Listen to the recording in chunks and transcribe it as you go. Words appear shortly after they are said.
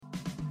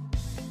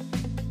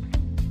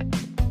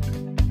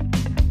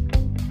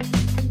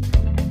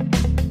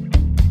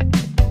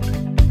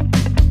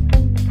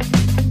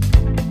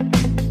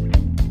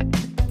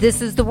This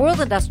is the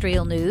World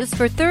Industrial News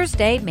for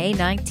Thursday, May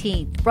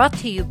 19th, brought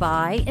to you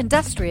by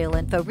Industrial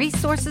Info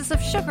Resources of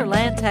Sugar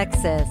Land,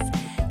 Texas.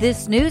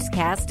 This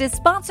newscast is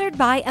sponsored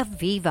by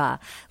Aviva.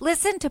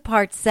 Listen to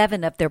Part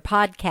 7 of their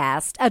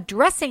podcast,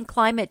 Addressing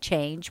Climate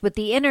Change with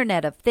the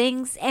Internet of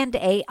Things and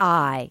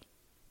AI.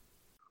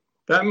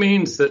 That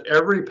means that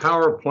every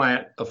power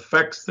plant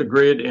affects the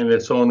grid in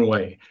its own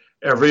way.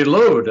 Every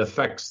load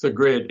affects the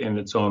grid in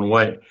its own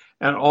way.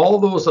 And all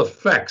those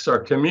effects are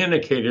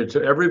communicated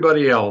to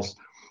everybody else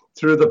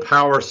through the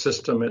power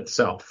system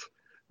itself.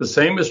 The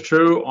same is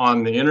true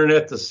on the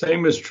internet. The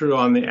same is true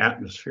on the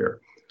atmosphere.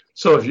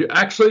 So if you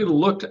actually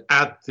looked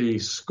at the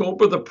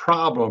scope of the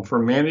problem for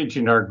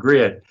managing our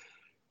grid,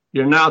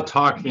 you're now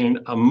talking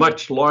a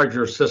much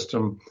larger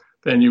system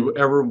than you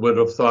ever would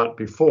have thought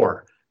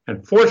before.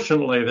 And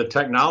fortunately, the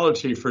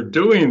technology for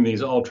doing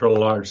these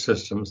ultra-large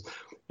systems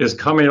is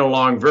coming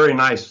along very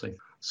nicely.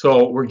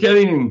 So we're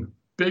getting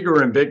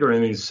bigger and bigger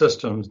in these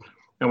systems,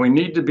 and we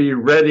need to be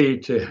ready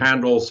to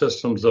handle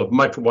systems of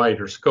much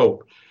wider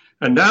scope.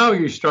 And now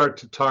you start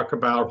to talk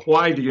about,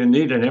 why do you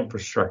need an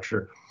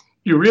infrastructure?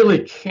 You really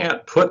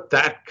can't put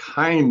that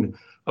kind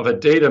of a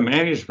data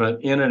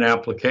management in an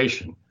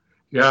application.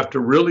 You have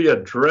to really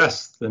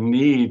address the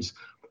needs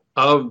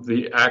of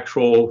the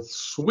actual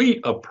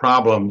suite of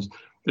problems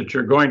that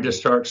you're going to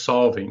start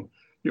solving.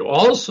 You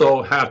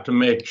also have to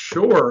make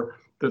sure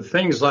that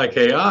things like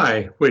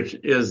AI, which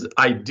is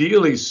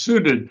ideally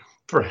suited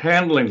for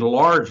handling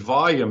large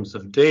volumes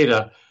of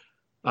data,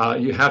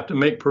 you have to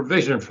make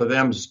provision for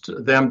them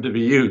to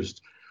be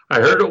used. I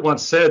heard it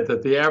once said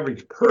that the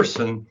average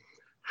person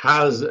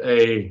has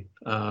a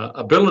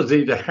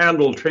ability to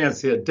handle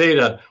transient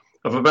data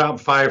of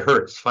about 5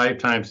 hertz, 5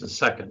 times a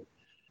second.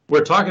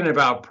 We're talking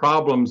about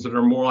problems that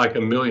are more like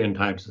 1 million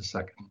times a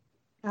second.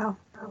 Oh.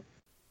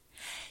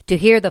 To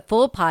hear the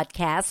full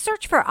podcast,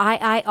 search for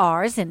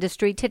IIR's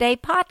Industry Today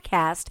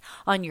podcast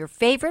on your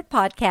favorite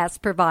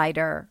podcast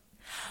provider.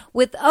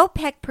 With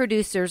OPEC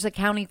producers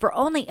accounting for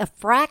only a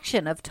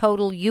fraction of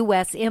total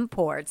U.S.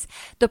 imports,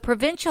 the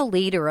provincial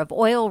leader of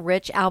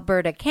oil-rich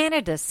Alberta,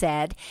 Canada,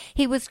 said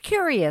he was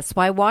curious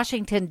why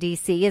Washington,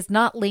 D.C. is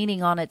not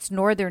leaning on its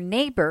northern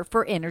neighbor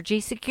for energy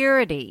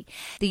security.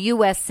 The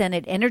U.S.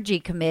 Senate Energy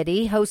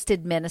Committee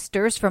hosted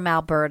ministers from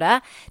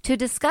Alberta to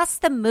discuss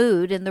the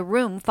mood in the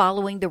room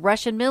following the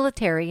Russian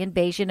military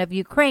invasion of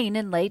Ukraine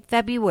in late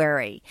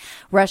February.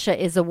 Russia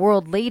is a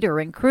world leader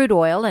in crude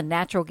oil and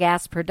natural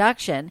gas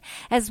production,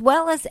 as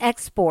well as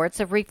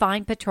exports of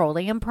refined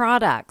petroleum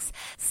products.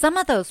 Some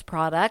of those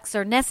products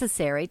are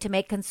necessary to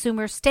make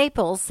consumer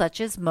staples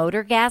such as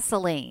motor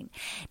gasoline.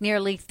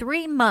 Nearly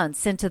 3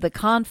 months into the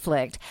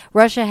conflict,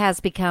 Russia has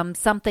become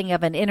something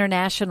of an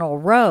international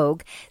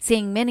rogue,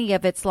 seeing many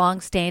of its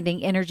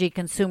long-standing energy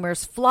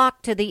consumers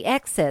flock to the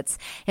exits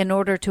in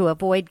order to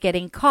avoid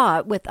getting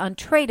caught with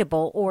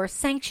untradeable or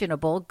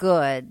sanctionable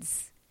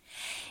goods.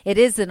 It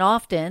isn't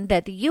often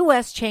that the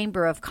U.S.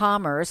 Chamber of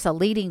Commerce, a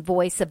leading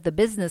voice of the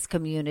business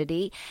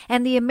community,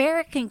 and the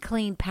American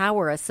Clean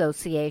Power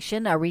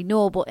Association, a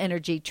renewable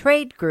energy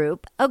trade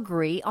group,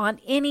 agree on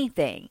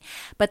anything.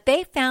 But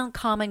they found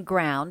common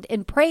ground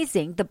in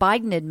praising the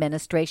Biden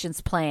administration's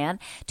plan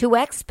to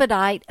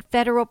expedite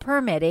federal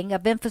permitting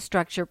of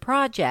infrastructure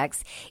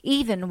projects,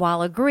 even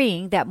while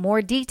agreeing that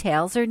more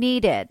details are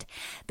needed.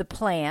 The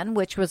plan,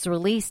 which was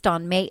released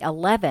on May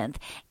 11th,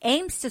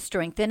 aims to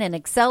strengthen and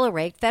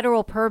accelerate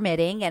federal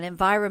permitting and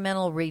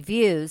environmental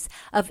reviews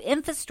of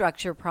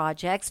infrastructure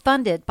projects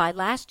funded by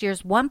last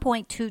year's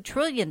 $1.2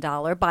 trillion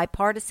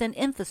Bipartisan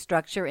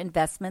Infrastructure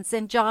Investments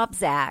and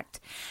Jobs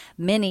Act.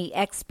 Many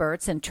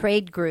experts and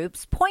trade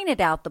groups pointed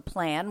out the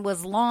plan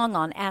was long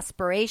on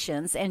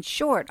aspirations and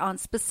short on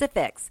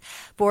specifics.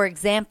 For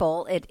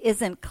example, it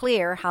isn't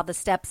clear how the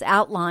steps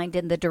outlined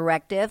in the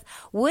directive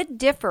would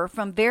differ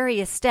from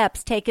various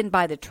steps taken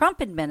by the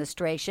Trump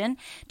administration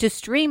to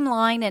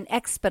streamline and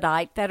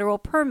expedite federal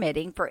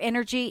permitting for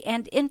energy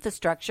and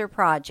infrastructure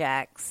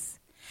projects.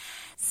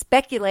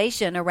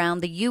 Speculation around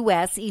the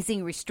U.S.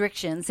 easing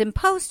restrictions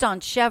imposed on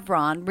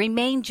Chevron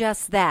remain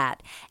just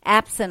that,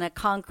 absent a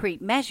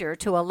concrete measure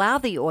to allow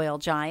the oil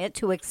giant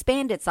to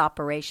expand its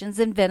operations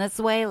in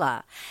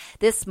Venezuela.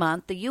 This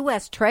month, the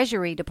U.S.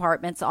 Treasury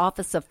Department's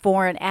Office of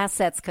Foreign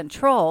Assets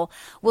Control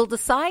will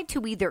decide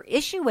to either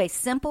issue a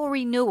simple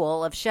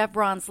renewal of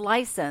Chevron's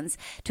license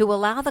to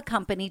allow the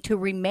company to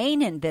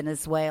remain in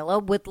Venezuela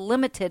with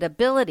limited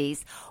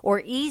abilities,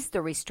 or ease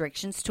the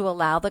restrictions to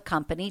allow the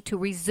company to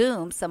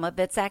resume some of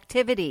its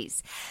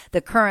activities.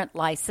 The current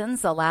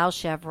license allows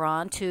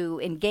Chevron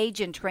to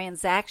engage in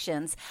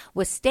transactions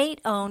with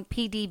state-owned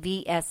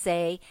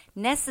PDVSA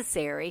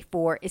necessary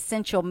for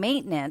essential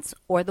maintenance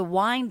or the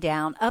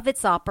wind-down of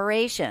its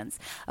operations,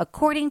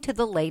 according to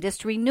the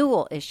latest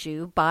renewal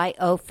issue by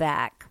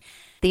OFAC.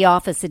 The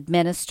office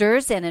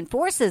administers and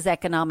enforces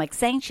economic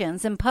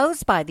sanctions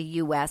imposed by the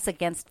U.S.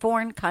 against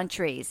foreign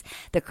countries.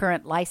 The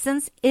current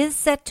license is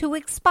set to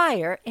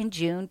expire in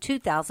June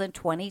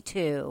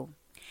 2022.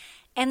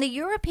 And the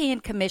European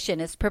Commission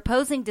is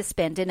proposing to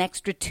spend an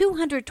extra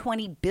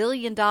 $220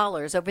 billion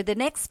over the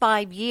next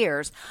 5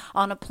 years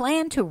on a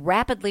plan to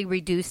rapidly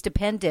reduce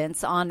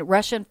dependence on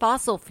Russian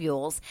fossil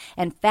fuels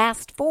and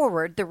fast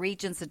forward the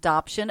region's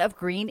adoption of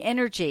green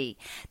energy.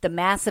 The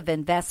massive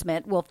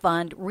investment will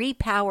fund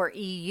Repower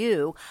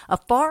EU, a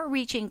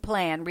far-reaching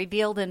plan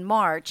revealed in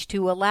March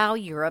to allow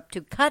Europe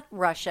to cut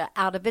Russia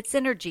out of its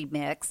energy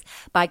mix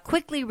by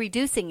quickly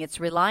reducing its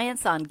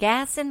reliance on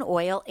gas and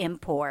oil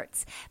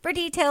imports. For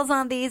details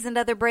on these and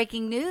other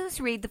breaking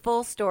news, read the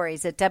full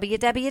stories at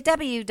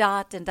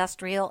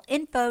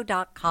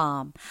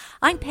www.industrialinfo.com.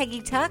 I'm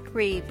Peggy Tuck,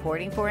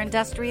 reporting for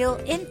Industrial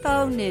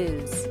Info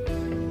News.